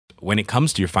When it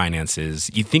comes to your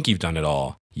finances, you think you've done it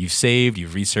all. You've saved,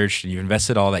 you've researched, and you've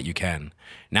invested all that you can.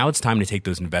 Now it's time to take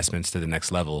those investments to the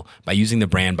next level by using the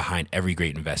brand behind every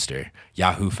great investor,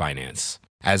 Yahoo Finance.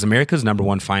 As America's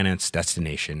 #1 finance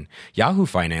destination, Yahoo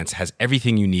Finance has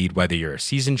everything you need, whether you're a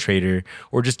seasoned trader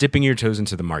or just dipping your toes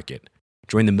into the market.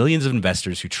 Join the millions of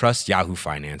investors who trust Yahoo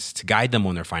Finance to guide them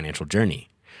on their financial journey.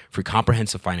 For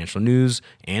comprehensive financial news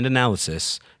and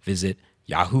analysis, visit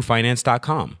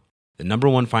yahoofinance.com, the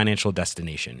 #1 financial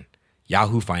destination,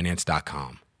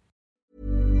 yahoofinance.com.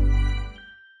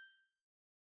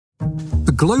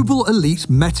 The global elite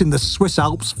met in the Swiss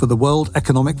Alps for the World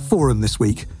Economic Forum this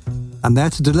week. And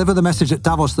there to deliver the message at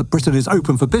Davos that Britain is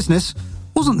open for business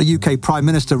wasn't the UK Prime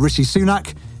Minister Rishi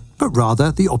Sunak, but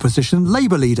rather the opposition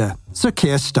Labour leader, Sir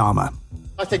Keir Starmer.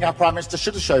 I think our Prime Minister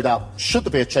should have showed up. Should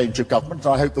there be a change of government,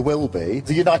 and I hope there will be,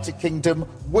 the United Kingdom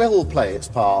will play its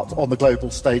part on the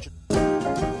global stage.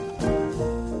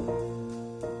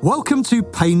 Welcome to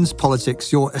Payne's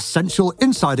Politics, your essential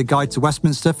insider guide to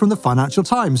Westminster from the Financial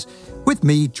Times. With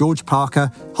me, George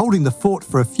Parker, holding the fort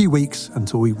for a few weeks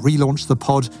until we relaunch the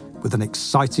pod with an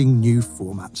exciting new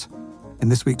format. In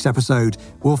this week's episode,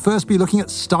 we'll first be looking at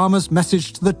Starmer's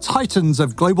message to the titans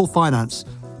of global finance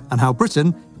and how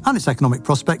Britain and its economic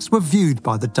prospects were viewed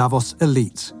by the Davos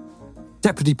elite.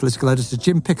 Deputy Political Editor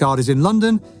Jim Pickard is in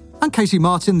London, and Katie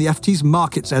Martin, the FT's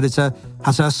markets editor,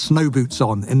 has her snow boots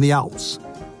on in the Alps.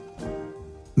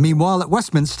 Meanwhile, at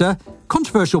Westminster,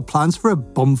 controversial plans for a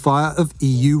bonfire of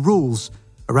EU rules.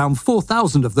 Around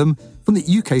 4,000 of them from the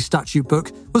UK statute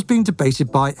book was being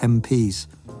debated by MPs.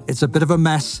 It's a bit of a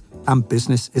mess, and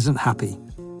business isn't happy.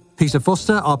 Peter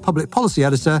Foster, our public policy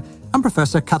editor, and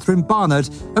Professor Catherine Barnard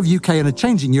of UK and a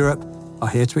Changing Europe are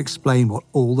here to explain what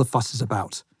all the fuss is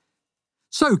about.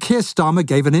 So, Keir Starmer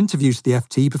gave an interview to the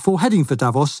FT before heading for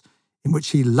Davos, in which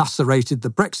he lacerated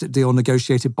the Brexit deal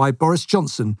negotiated by Boris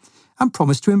Johnson and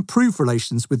promised to improve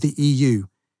relations with the EU.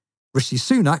 Rishi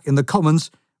Sunak, in the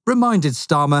Commons, reminded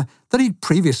Starmer that he'd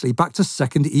previously backed a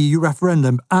second EU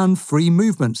referendum and free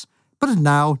movement, but had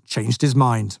now changed his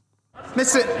mind.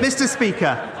 Mr.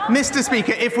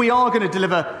 Speaker, if we are going to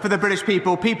deliver for the British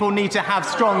people, people need to have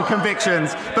strong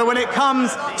convictions. But when it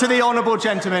comes to the honourable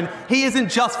gentleman, he isn't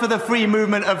just for the free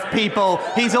movement of people,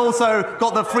 he's also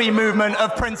got the free movement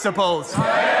of principles.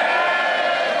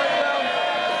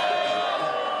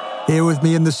 Here with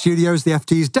me in the studio is the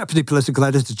FT's Deputy Political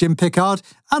Editor Jim Pickard,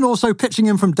 and also pitching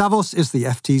in from Davos is the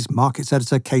FT's Markets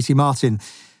Editor Katie Martin.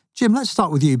 Jim, let's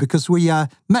start with you because we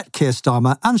met Keir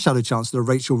Starmer and Shadow Chancellor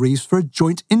Rachel Reeves for a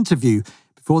joint interview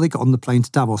before they got on the plane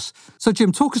to Davos. So,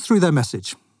 Jim, talk us through their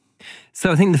message.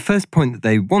 So I think the first point that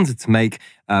they wanted to make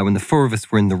when the four of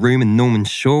us were in the room in Norman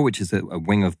Shaw, which is a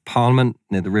wing of Parliament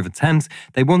near the River Thames,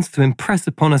 they wanted to impress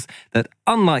upon us that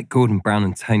unlike Gordon Brown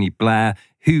and Tony Blair,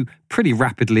 who pretty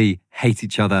rapidly hate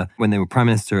each other when they were Prime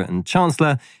Minister and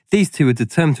Chancellor, these two are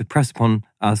determined to press upon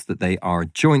us that they are a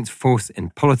joint force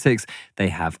in politics. They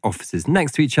have offices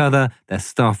next to each other, their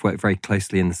staff work very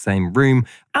closely in the same room,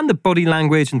 and the body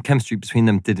language and chemistry between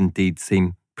them did indeed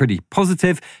seem pretty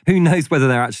positive. Who knows whether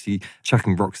they're actually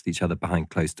chucking rocks at each other behind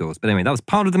closed doors. But anyway, that was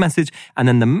part of the message. And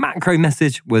then the macro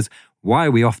message was, why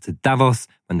are we off to Davos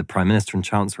when the Prime Minister and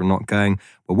Chancellor are not going?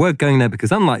 Well, we're going there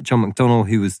because unlike John McDonnell,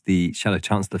 who was the Shadow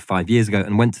Chancellor 5 years ago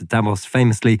and went to Davos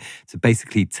famously to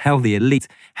basically tell the elite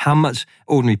how much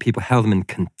ordinary people held them in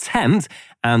contempt,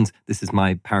 and this is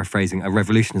my paraphrasing, a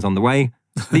revolution is on the way.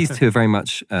 These two are very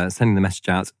much sending the message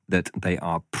out that they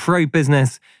are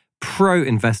pro-business,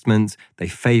 pro-investment, they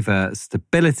favour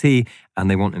stability,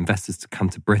 and they want investors to come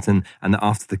to Britain, and that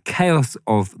after the chaos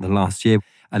of the last year,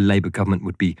 a Labour government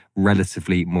would be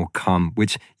relatively more calm,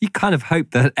 which you kind of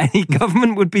hope that any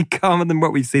government would be calmer than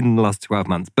what we've seen in the last 12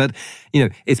 months. But, you know,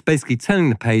 it's basically turning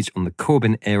the page on the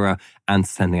Corbyn era and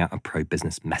sending out a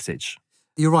pro-business message.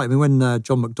 You're right. I mean, when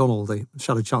John McDonnell, the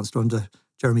Shadow Chancellor under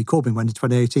Jeremy Corbyn, went in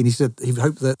 2018, he said he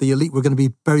hoped that the elite were going to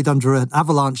be buried under an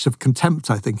avalanche of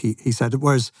contempt, I think he said,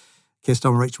 whereas Keir Starmer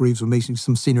and Rachel Reeves were meeting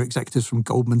some senior executives from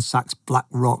Goldman Sachs,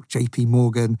 BlackRock, JP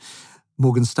Morgan,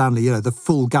 Morgan Stanley, you know, the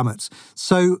full gamut.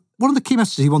 So one of the key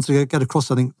messages he wanted to get across,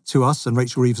 I think, to us and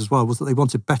Rachel Reeves as well, was that they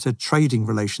wanted better trading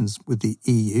relations with the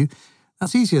EU.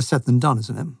 That's easier said than done,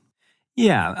 isn't it?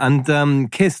 Yeah, and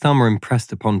Keir Starmer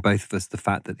impressed upon both of us the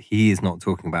fact that he is not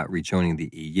talking about rejoining the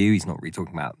EU. He's not really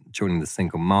talking about joining the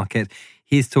single market.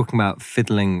 He's talking about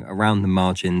fiddling around the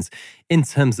margins in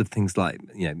terms of things like,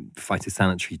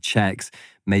 phytosanitary checks,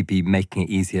 maybe making it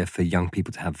easier for young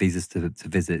people to have visas to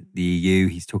visit the EU.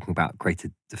 He's talking about greater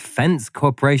defence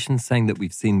cooperation, saying that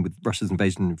we've seen with Russia's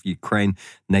invasion of Ukraine,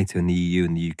 NATO and the EU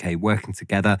and the UK working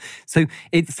together. So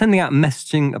it's sending out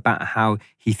messaging about how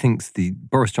he thinks the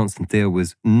Boris Johnson deal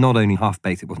was not only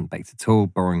half-baked, it wasn't baked at all,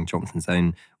 borrowing Johnson's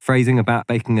own phrasing about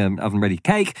baking an oven-ready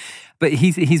cake. But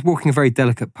he's walking a very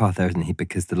delicate path there, isn't he?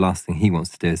 Because the last thing he wants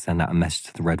to do is send out a message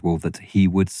to the Red Wall that he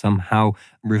would somehow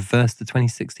reverse the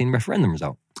 2016 referendum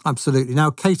result. Absolutely.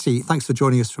 Now, Katie, thanks for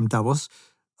joining us from Davos.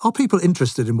 Are people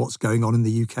interested in what's going on in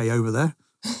the UK over there?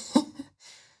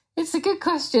 It's a good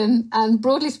question. And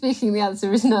broadly speaking, the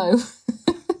answer is no.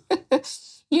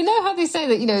 You know how they say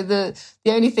that,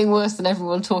 the only thing worse than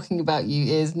everyone talking about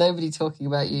you is nobody talking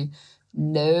about you.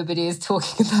 Nobody is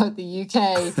talking about the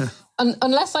UK.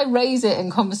 Unless I raise it in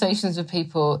conversations with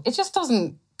people, it just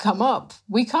doesn't come up.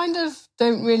 We kind of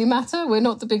don't really matter. We're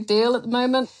not the big deal at the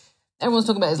moment. Everyone's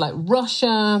talking about is like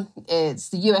Russia, it's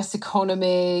the US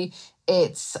economy,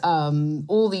 it's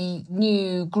all the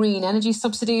new green energy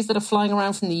subsidies that are flying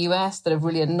around from the US that have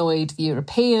really annoyed the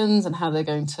Europeans and how they're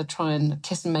going to try and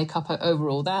kiss and make up over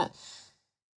all that.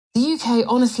 The UK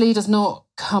honestly does not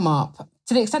come up.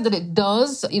 To the extent that it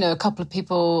does, a couple of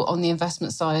people on the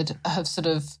investment side have sort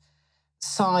of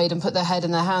sighed and put their head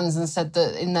in their hands and said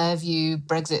that in their view,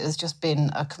 Brexit has just been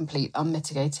a complete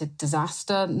unmitigated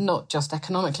disaster, not just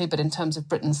economically, but in terms of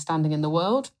Britain's standing in the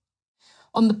world.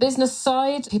 On the business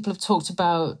side, people have talked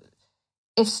about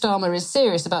if Starmer is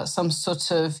serious about some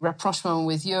sort of rapprochement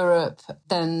with Europe,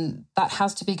 then that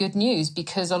has to be good news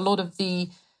because a lot of the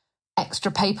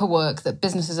extra paperwork that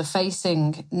businesses are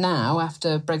facing now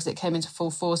after Brexit came into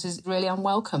full force is really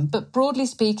unwelcome. But broadly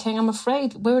speaking, I'm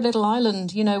afraid we're a little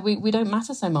island. We don't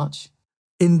matter so much.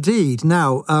 Indeed.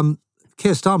 Now,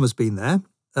 Keir Starmer's been there.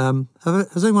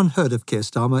 Has anyone heard of Keir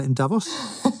Starmer in Davos?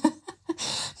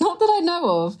 Not that I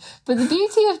know of. But the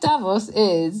beauty of Davos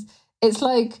is it's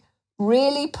like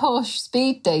really posh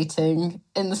speed dating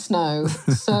in the snow.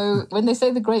 So when they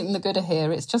say the great and the good are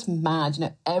here, it's just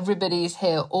mad. Everybody's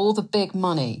here, all the big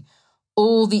money,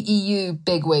 all the EU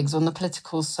bigwigs on the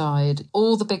political side,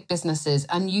 all the big businesses.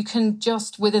 And you can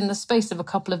just, within the space of a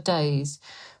couple of days,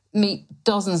 meet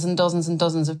dozens and dozens and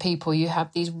dozens of people. You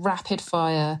have these rapid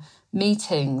fire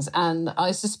meetings. And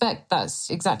I suspect that's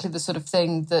exactly the sort of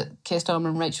thing that Keir Starmer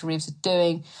and Rachel Reeves are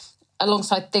doing,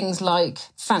 alongside things like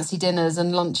fancy dinners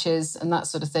and lunches and that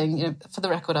sort of thing. For the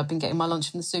record, I've been getting my lunch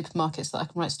from the supermarket so that I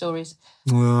can write stories.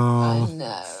 Oh.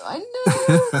 I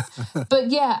know.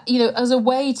 But yeah, as a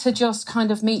way to just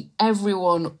kind of meet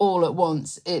everyone all at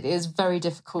once, it is very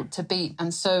difficult to beat.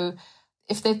 And so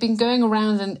if they've been going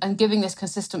around and giving this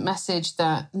consistent message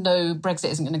that no, Brexit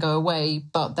isn't going to go away,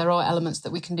 but there are elements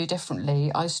that we can do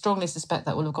differently, I strongly suspect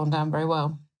that will have gone down very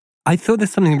well. I thought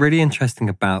there's something really interesting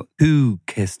about who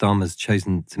Keir Starmer's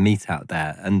chosen to meet out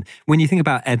there. And when you think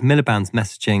about Ed Miliband's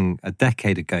messaging a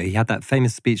decade ago, he had that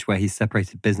famous speech where he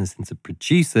separated business into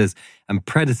producers and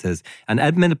predators. And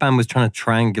Ed Miliband was trying to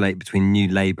triangulate between New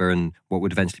Labour and what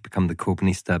would eventually become the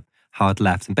Corbynista hard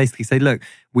left and basically say, look,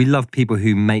 we love people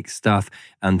who make stuff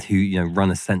and who,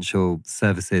 run essential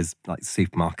services like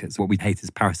supermarkets. What we hate is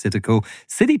parasitical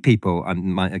city people.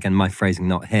 My phrasing,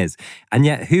 not his. And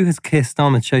yet, who has Keir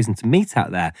Starmer chosen to meet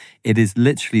out there? It is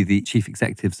literally the chief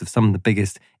executives of some of the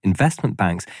biggest investment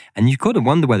banks. And you've got to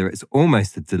wonder whether it's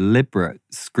almost a deliberate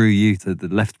screw you to the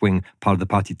left-wing part of the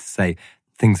party to say,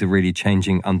 things are really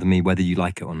changing under me, whether you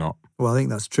like it or not. Well, I think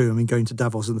that's true. Going to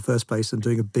Davos in the first place and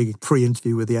doing a big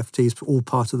pre-interview with the FT is all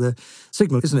part of the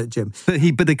signal, isn't it, Jim?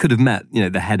 But they could have met,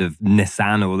 the head of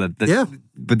Nissan or yeah.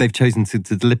 But they've chosen to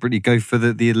deliberately go for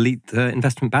the elite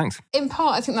investment banks. In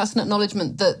part, I think that's an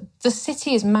acknowledgement that the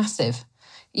city is massive.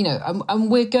 And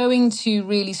we're going to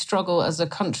really struggle as a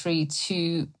country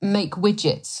to make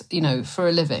widgets, for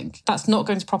a living. That's not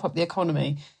going to prop up the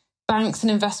economy. Banks and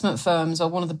investment firms are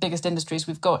one of the biggest industries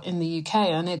we've got in the UK,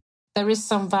 and there is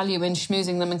some value in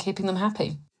schmoozing them and keeping them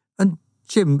happy. And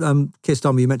Jim, Keir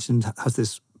Starmer, you mentioned, has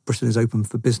this Britain is open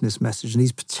for business message, and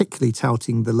he's particularly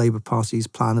touting the Labour Party's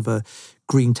plan of a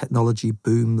green technology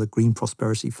boom, the Green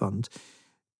Prosperity Fund.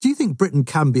 Do you think Britain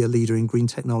can be a leader in green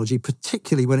technology,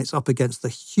 particularly when it's up against the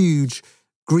huge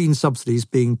green subsidies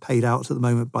being paid out at the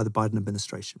moment by the Biden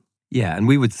administration? Yeah, and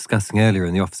we were discussing earlier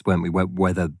in the office, weren't we,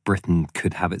 whether Britain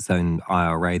could have its own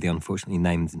IRA, the unfortunately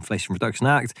named Inflation Reduction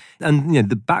Act. And,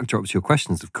 the backdrop to your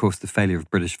question is, of course, the failure of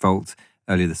Britishvolt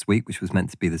earlier this week, which was meant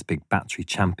to be this big battery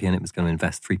champion. It was going to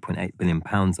invest £3.8 billion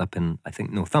up in, I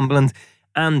think, Northumberland.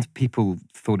 and people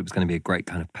thought it was going to be a great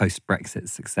kind of post-Brexit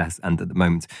success, and at the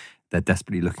moment they're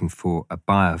desperately looking for a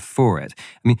buyer for it.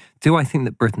 I mean, do I think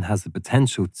that Britain has the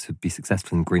potential to be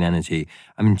successful in green energy?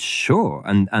 I mean, sure.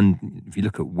 And if you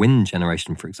look at wind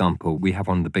generation, for example, we have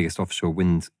one of the biggest offshore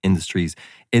wind industries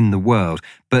in the world.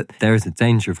 But there is a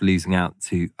danger of losing out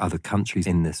to other countries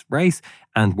in this race.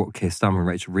 And what Keir Starmer and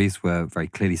Rachel Reeves were very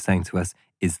clearly saying to us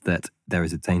is that there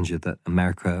is a danger that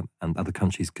America and other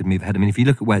countries could move ahead. I mean, if you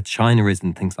look at where China is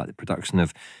in things like the production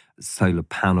of solar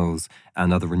panels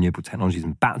and other renewable technologies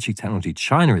and battery technology,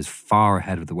 China is far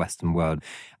ahead of the Western world.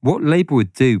 What Labour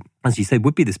would do, as you say,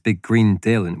 would be this big green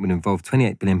deal, and it would involve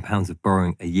 £28 billion of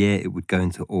borrowing a year. It would go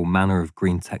into all manner of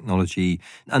green technology.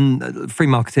 And free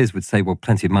marketers would say, well,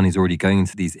 plenty of money is already going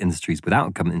into these industries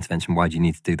without government intervention. Why do you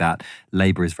need to do that?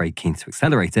 Labour is very keen to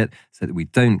accelerate it so that we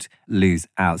don't lose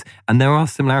out. And there are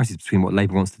similarities between what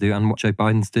Labour wants to do and what Joe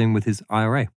Biden's doing with his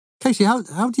IRA. Katie, how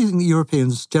do you think the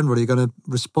Europeans generally are going to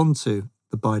respond to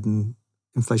the Biden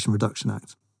Inflation Reduction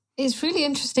Act? It's really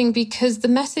interesting because the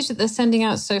message that they're sending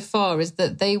out so far is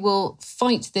that they will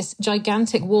fight this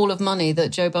gigantic wall of money that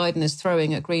Joe Biden is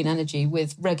throwing at green energy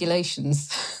with regulations.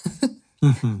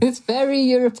 Mm-hmm. It's very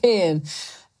European.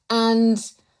 And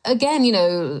again,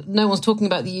 no one's talking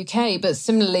about the UK, but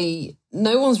similarly,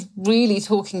 no one's really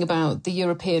talking about the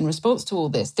European response to all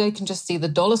this. They can just see the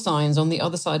dollar signs on the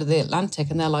other side of the Atlantic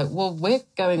and they're like, well, we're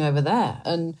going over there.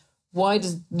 And why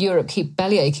does Europe keep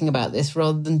bellyaching about this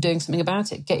rather than doing something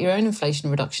about it? Get your own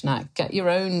Inflation Reduction Act, get your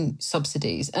own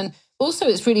subsidies. And also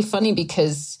it's really funny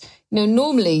because,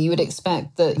 normally you would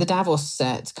expect that the Davos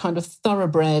set, kind of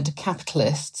thoroughbred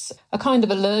capitalists, are kind of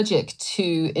allergic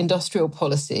to industrial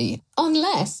policy,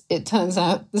 unless it turns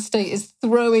out the state is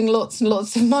throwing lots and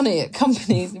lots of money at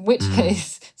companies, in which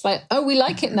case it's like, oh, we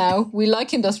like it now. We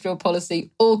like industrial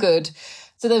policy. All good.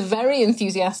 So they're very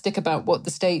enthusiastic about what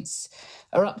the states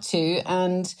are up to.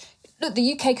 And look,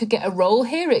 the UK could get a role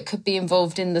here. It could be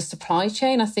involved in the supply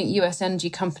chain. I think US energy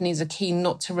companies are keen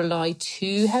not to rely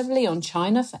too heavily on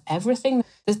China for everything.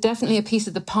 There's definitely a piece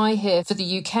of the pie here for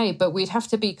the UK, but we'd have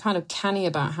to be kind of canny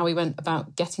about how we went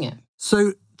about getting it.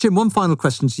 So, Jim, one final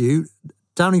question to you.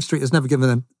 Downing Street has never given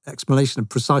an explanation of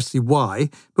precisely why,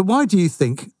 but why do you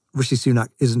think Rishi Sunak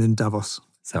isn't in Davos?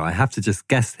 So I have to just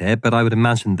guess here, but I would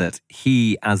imagine that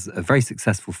he, as a very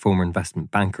successful former investment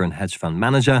banker and hedge fund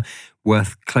manager,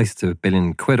 worth close to £1 billion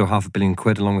or £500 million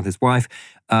along with his wife,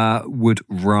 would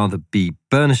rather be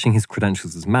burnishing his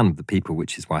credentials as man of the people,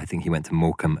 which is why I think he went to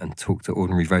Morecambe and talked to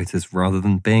ordinary voters rather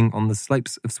than being on the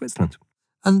slopes of Switzerland.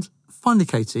 And finally,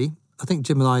 Katie, I think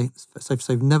Jim and I, safe to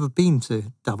say, have never been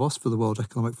to Davos for the World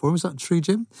Economic Forum. Is that true,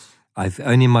 Jim? I've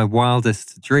only in my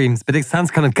wildest dreams, but it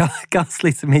sounds kind of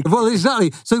ghastly to me. Well,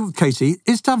 exactly. So, Katie,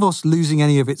 is Davos losing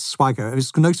any of its swagger?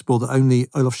 It's notable that only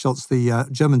Olaf Scholz, the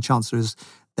German Chancellor, is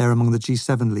there among the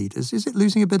G7 leaders. Is it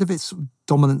losing a bit of its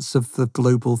dominance of the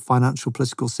global financial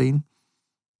political scene?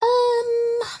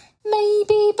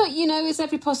 Maybe, but, it's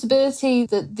every possibility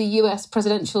that the US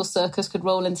presidential circus could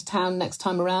roll into town next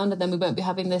time around and then we won't be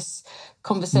having this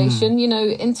conversation.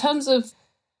 In terms of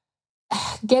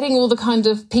getting all the kind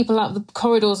of people out of the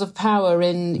corridors of power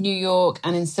in New York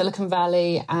and in Silicon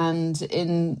Valley and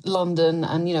in London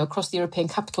and, across the European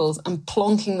capitals and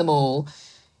plonking them all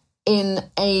in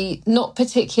a not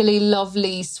particularly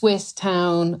lovely Swiss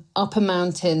town up a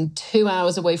mountain 2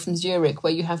 hours away from Zurich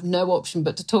where you have no option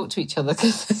but to talk to each other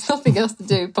because there's nothing else to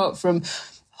do apart from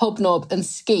hobnob and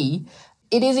ski.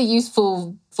 It is a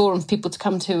useful forum for people to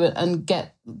come to and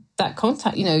get that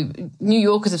contact. New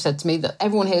Yorkers have said to me that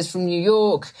everyone here is from New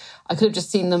York. I could have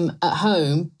just seen them at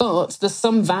home, but there's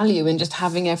some value in just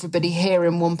having everybody here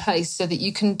in one place so that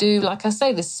you can do, like I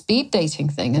say, this speed dating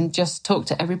thing and just talk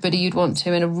to everybody you'd want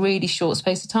to in a really short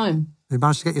space of time. Have you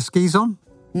managed to get your skis on?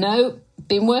 No,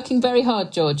 been working very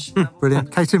hard, George.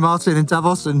 Brilliant. Katie Martin in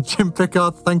Davos and Jim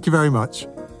Pickard, thank you very much.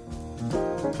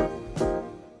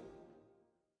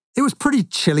 It was pretty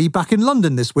chilly back in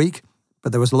London this week,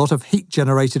 but there was a lot of heat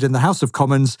generated in the House of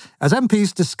Commons as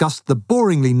MPs discussed the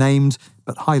boringly named,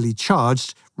 but highly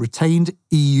charged, retained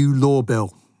EU law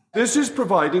bill. This is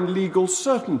providing legal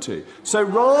certainty. So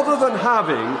rather than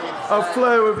having a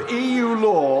flow of EU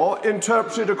law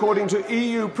interpreted according to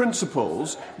EU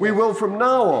principles, we will from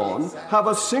now on have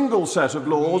a single set of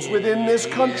laws within this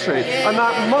country, and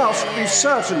that must be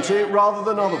certainty rather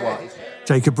than otherwise.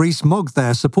 Jacob Rees-Mogg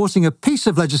there, supporting a piece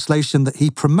of legislation that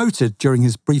he promoted during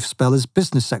his brief spell as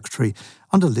Business Secretary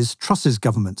under Liz Truss's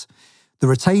government. The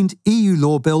retained EU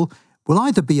law bill will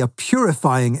either be a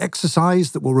purifying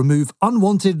exercise that will remove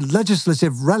unwanted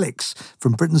legislative relics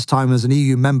from Britain's time as an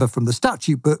EU member from the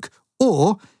statute book,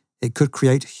 or It could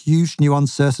create huge new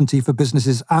uncertainty for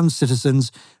businesses and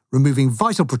citizens, removing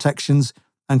vital protections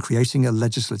and creating a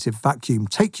legislative vacuum.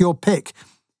 Take your pick.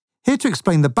 Here to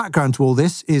explain the background to all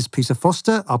this is Peter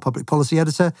Foster, our public policy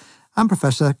editor, and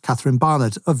Professor Catherine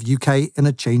Barnard of UK in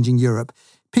a Changing Europe.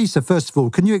 Peter, first of all,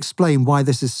 can you explain why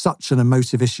this is such an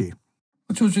emotive issue?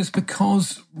 Well, George, it's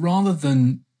because rather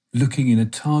than looking in a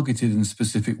targeted and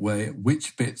specific way at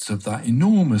which bits of that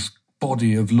enormous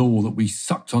body of law that we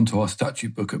sucked onto our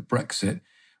statute book at Brexit,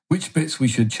 which bits we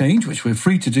should change, which we're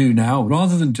free to do now,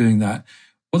 rather than doing that,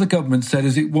 what the government said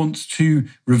is it wants to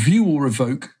review or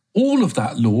revoke all of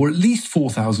that law, at least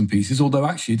 4,000 pieces, although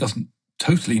actually it doesn't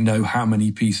totally know how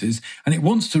many pieces, and it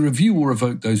wants to review or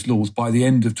revoke those laws by the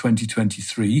end of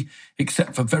 2023,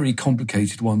 except for very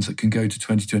complicated ones that can go to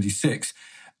 2026.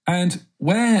 And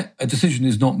where a decision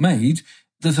is not made,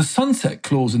 there's a sunset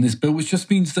clause in this bill, which just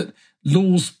means that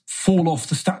laws fall off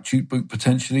the statute book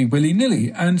potentially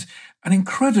willy-nilly. And an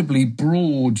incredibly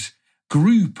broad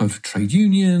group of trade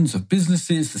unions, of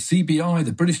businesses, the CBI,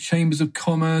 the British Chambers of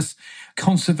Commerce,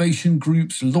 conservation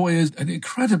groups, lawyers, an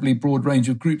incredibly broad range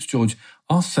of groups, George,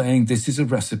 are saying this is a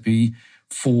recipe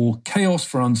for chaos,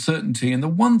 for uncertainty. And the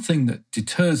one thing that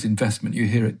deters investment, you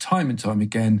hear it time and time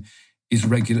again, is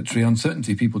regulatory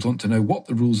uncertainty. People want to know what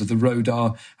the rules of the road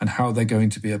are and how they're going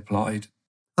to be applied.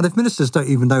 And if ministers don't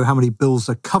even know how many bills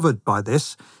are covered by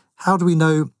this, how do we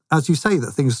know, as you say,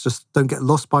 that things just don't get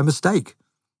lost by mistake?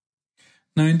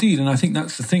 No, indeed. And I think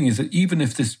that's the thing, is that even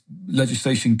if this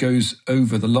legislation goes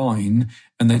over the line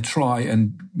and they try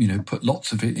and, put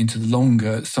lots of it into the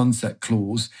longer sunset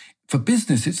clause, for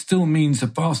business, it still means a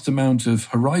vast amount of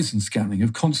horizon scanning,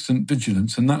 of constant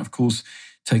vigilance. And that, of course,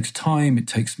 takes time, it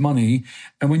takes money.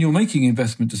 And when you're making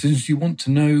investment decisions, you want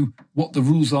to know what the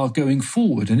rules are going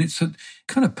forward. And it's a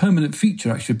kind of permanent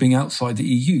feature, actually, of being outside the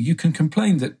EU. You can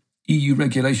complain that EU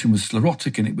regulation was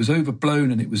sclerotic and it was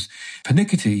overblown and it was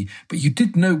pernickety, but you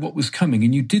did know what was coming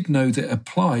and you did know that it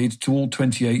applied to all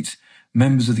 28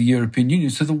 members of the European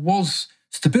Union. So there was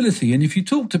stability. And if you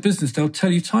talk to business, they'll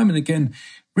tell you time and again,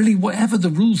 really, whatever the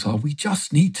rules are, we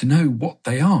just need to know what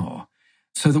they are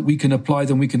so that we can apply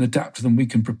them, we can adapt to them, we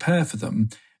can prepare for them.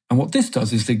 And what this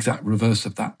does is the exact reverse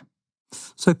of that.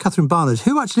 So, Catherine Barnard,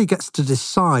 who actually gets to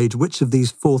decide which of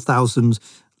these 4,000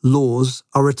 laws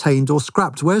are retained or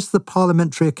scrapped? Where's the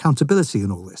parliamentary accountability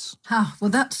in all this?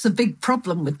 Well, that's the big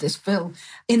problem with this bill.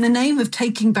 In the name of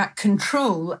taking back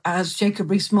control, as Jacob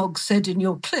Rees-Mogg said in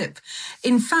your clip,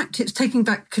 in fact, it's taking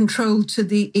back control to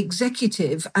the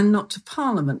executive and not to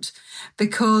Parliament.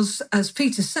 Because, as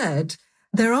Peter said,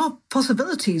 there are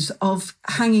possibilities of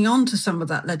hanging on to some of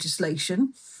that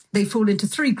legislation. They fall into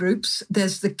three groups.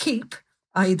 There's the keep,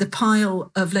 i.e. the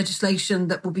pile of legislation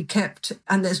that will be kept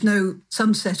and there's no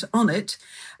sunset on it.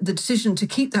 The decision to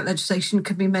keep that legislation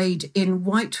can be made in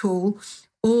Whitehall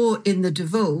or in the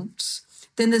devolves.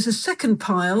 Then there's a second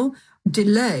pile,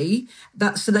 delay.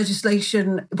 That's the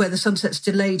legislation where the sunset's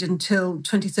delayed until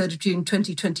 23rd of June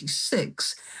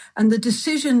 2026. And the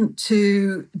decision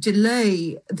to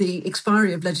delay the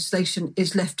expiry of legislation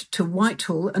is left to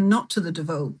Whitehall and not to the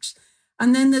devolves.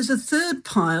 And then there's a third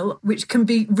pile, which can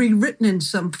be rewritten in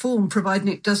some form, providing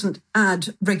it doesn't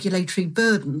add regulatory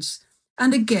burdens.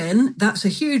 And again, that's a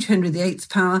huge Henry VIII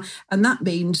power, and that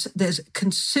means there's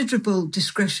considerable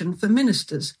discretion for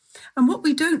ministers. And what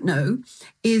we don't know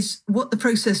is what the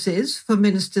process is for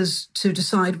ministers to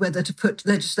decide whether to put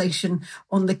legislation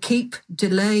on the keep,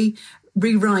 delay,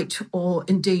 rewrite, or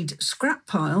indeed scrap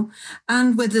pile,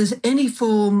 and whether there's any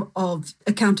form of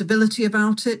accountability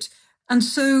about it. And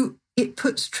so it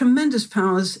puts tremendous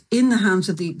powers in the hands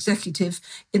of the executive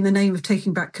in the name of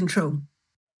taking back control.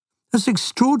 There's an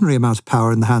extraordinary amount of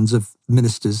power in the hands of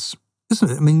ministers, isn't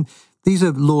it? I mean, these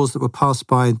are laws that were passed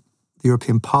by the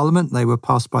European Parliament. They were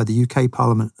passed by the UK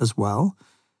Parliament as well.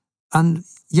 And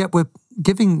yet we're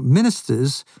giving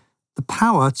ministers the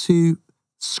power to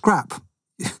scrap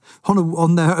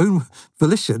on their own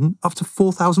volition up to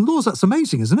 4,000 laws. That's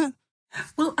amazing, isn't it?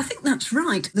 Well, I think that's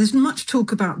right. There's much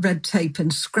talk about red tape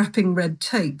and scrapping red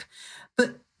tape.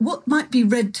 But what might be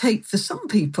red tape for some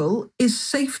people is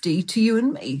safety to you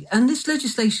and me. And this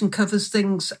legislation covers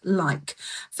things like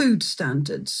food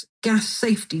standards, gas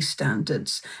safety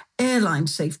standards, airline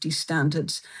safety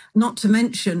standards, not to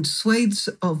mention swathes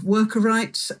of worker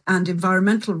rights and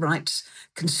environmental rights,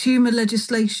 consumer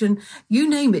legislation, you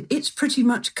name it, it's pretty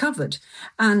much covered.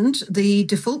 And the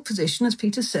default position, as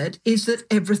Peter said, is that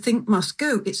everything must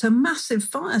go. It's a massive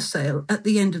fire sale at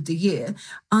the end of the year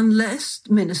unless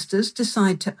ministers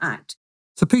decide to act.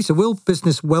 So, Peter, will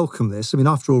business welcome this? I mean,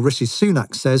 after all, Rishi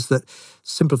Sunak says that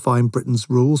simplifying Britain's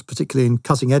rules, particularly in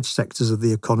cutting-edge sectors of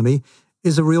the economy,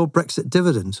 is a real Brexit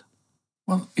dividend.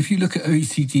 Well, if you look at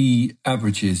OECD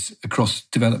averages across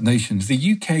developed nations,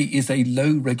 the UK is a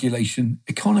low regulation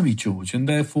economy, George, and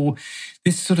therefore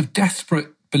this sort of desperate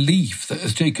belief that,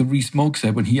 as Jacob Rees-Mogg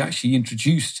said when he actually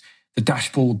introduced the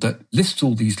dashboard that lists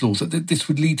all these laws, that this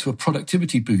would lead to a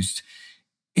productivity boost.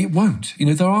 It won't.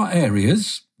 There are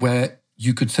areas where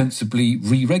you could sensibly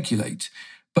re-regulate,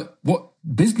 but what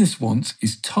business wants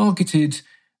is targeted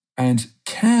and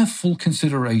careful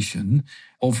consideration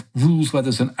of rules where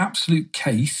there's an absolute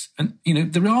case. And,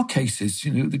 there are cases,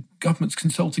 the government's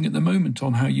consulting at the moment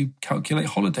on how you calculate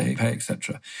holiday pay,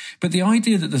 etc. But the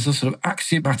idea that there's a sort of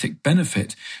axiomatic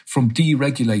benefit from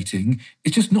deregulating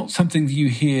is just not something that you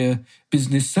hear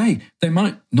business say. They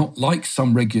might not like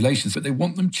some regulations, but they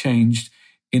want them changed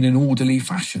in an orderly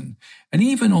fashion. And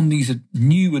even on these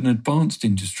new and advanced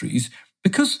industries,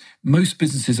 because most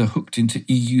businesses are hooked into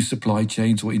EU supply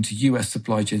chains or into US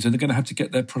supply chains, and they're going to have to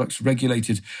get their products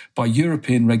regulated by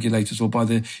European regulators or by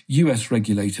the US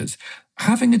regulators,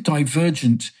 having a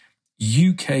divergent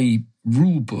UK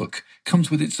rule book comes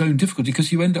with its own difficulty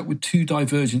because you end up with two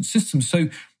divergent systems. So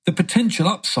the potential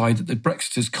upside that the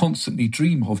Brexiters constantly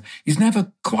dream of is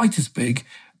never quite as big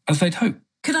as they'd hope.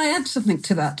 Could I add something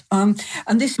to that? And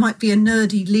this might be a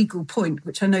nerdy legal point,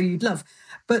 which I know you'd love.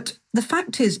 But the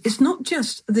fact is, it's not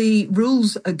just the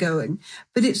rules are going,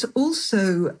 but it's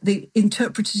also the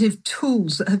interpretative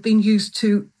tools that have been used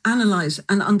to analyse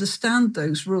and understand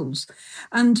those rules.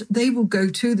 And they will go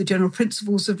to, the general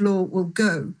principles of law will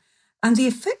go. And the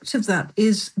effect of that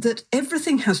is that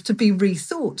everything has to be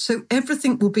rethought. So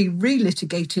everything will be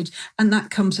relitigated, and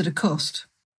that comes at a cost.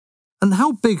 And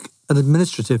how big an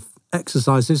administrative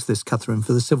exercise is this, Catherine,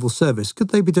 for the civil service? Could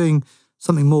they be doing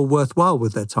something more worthwhile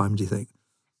with their time, do you think?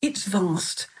 It's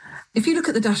vast. If you look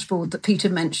at the dashboard that Peter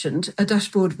mentioned, a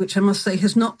dashboard which I must say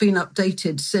has not been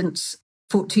updated since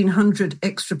 1,400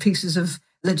 extra pieces of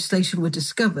legislation were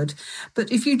discovered.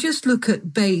 But if you just look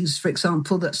at BEIS, for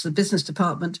example, that's the business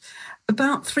department,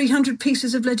 about 300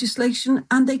 pieces of legislation,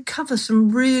 and they cover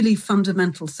some really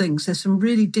fundamental things. There's some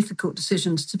really difficult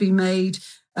decisions to be made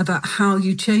about how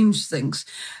you change things.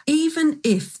 Even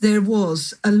if there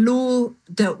was a law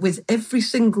dealt with every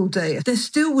single day, there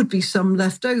still would be some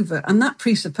left over. And that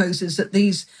presupposes that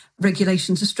these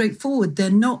regulations are straightforward. They're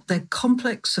not. They're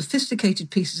complex, sophisticated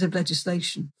pieces of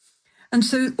legislation. And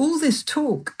so all this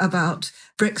talk about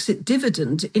Brexit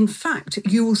dividend, in fact,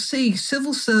 you will see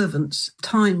civil servants'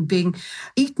 time being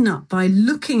eaten up by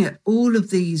looking at all of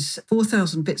these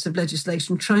 4,000 bits of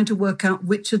legislation, trying to work out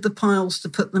which of the piles to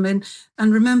put them in.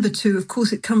 And remember, too, of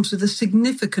course, it comes with a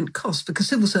significant cost because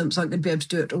civil servants aren't going to be able to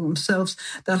do it all themselves.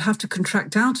 They'll have to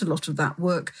contract out a lot of that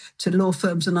work to law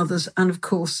firms and others. And, of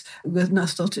course, we're now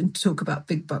starting to talk about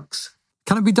big bucks.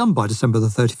 Can it be done by December the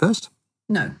 31st?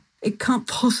 No. It can't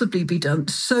possibly be done.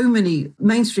 So many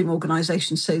mainstream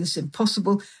organisations say this is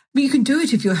impossible. But you can do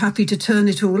it if you're happy to turn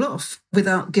it all off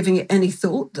without giving it any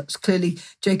thought. That's clearly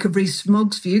Jacob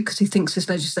Rees-Mogg's view because he thinks this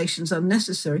legislation is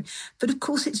unnecessary. But of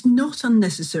course, it's not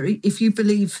unnecessary if you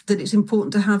believe that it's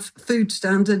important to have food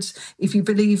standards, if you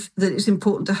believe that it's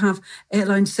important to have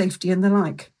airline safety and the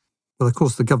like. Well, of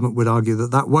course, the government would argue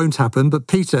that that won't happen. But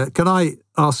Peter, can I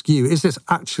ask you, is this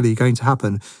actually going to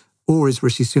happen? Or is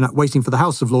Rishi Sunak waiting for the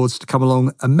House of Lords to come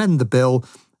along, amend the bill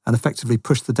and effectively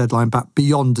push the deadline back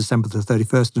beyond December the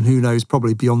 31st and who knows,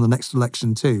 probably beyond the next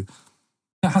election too?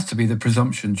 That has to be the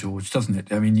presumption, George, doesn't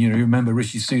it? I mean, you remember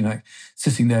Rishi Sunak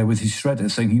sitting there with his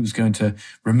shredder saying he was going to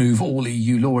remove all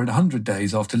EU law in 100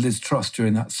 days after Liz Truss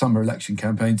during that summer election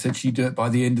campaign said she'd do it by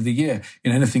the end of the year.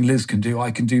 Anything Liz can do,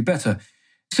 I can do better.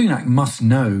 Sunak must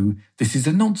know this is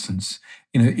a nonsense.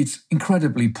 It's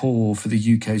incredibly poor for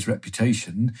the UK's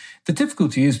reputation. The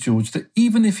difficulty is, George, that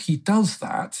even if he does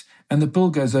that and the bill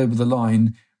goes over the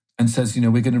line and says,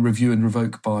 we're going to review and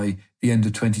revoke by the end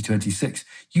of 2026,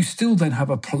 you still then have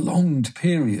a prolonged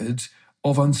period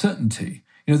of uncertainty.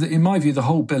 In my view, the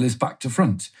whole bill is back to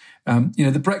front.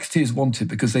 The Brexiteers want it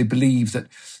because they believe that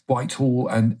Whitehall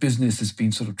and business has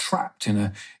been sort of trapped in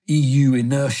a EU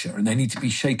inertia and they need to be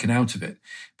shaken out of it.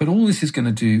 But all this is going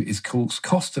to do is cause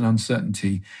cost and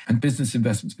uncertainty, and business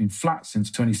investment's been flat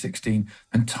since 2016.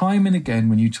 And time and again,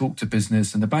 when you talk to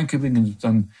business, and the Bank of England has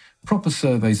done proper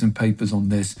surveys and papers on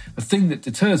this, the thing that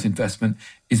deters investment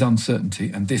is uncertainty,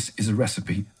 and this is a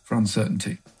recipe for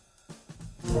uncertainty.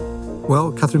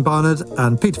 Well, Catherine Barnard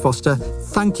and Peter Foster,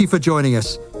 thank you for joining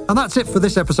us. And that's it for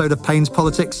this episode of Payne's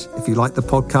Politics. If you like the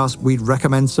podcast, we'd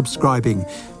recommend subscribing.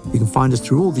 You can find us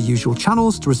through all the usual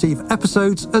channels to receive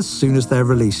episodes as soon as they're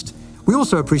released. We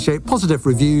also appreciate positive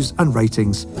reviews and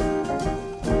ratings.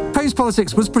 Payne's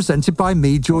Politics was presented by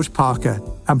me, George Parker,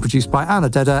 and produced by Anna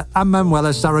Dedder and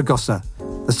Manuela Zaragoza.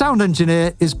 The sound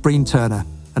engineer is Breen Turner.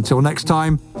 Until next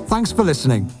time, thanks for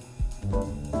listening.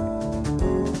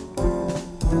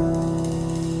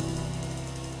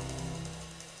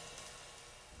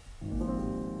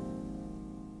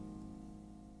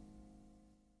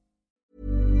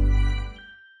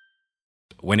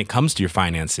 When it comes to your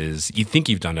finances, you think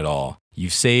you've done it all.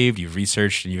 You've saved, you've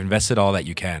researched, and you've invested all that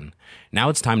you can. Now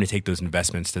it's time to take those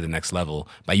investments to the next level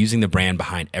by using the brand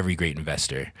behind every great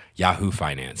investor, Yahoo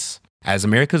Finance. As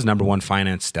America's #1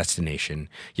 finance destination,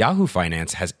 Yahoo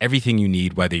Finance has everything you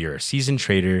need, whether you're a seasoned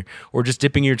trader or just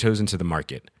dipping your toes into the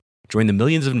market. Join the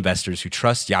millions of investors who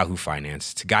trust Yahoo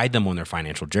Finance to guide them on their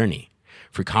financial journey.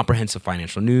 For comprehensive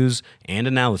financial news and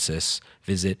analysis,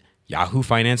 visit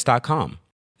yahoofinance.com.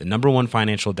 The #1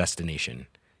 financial destination,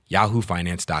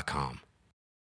 yahoofinance.com.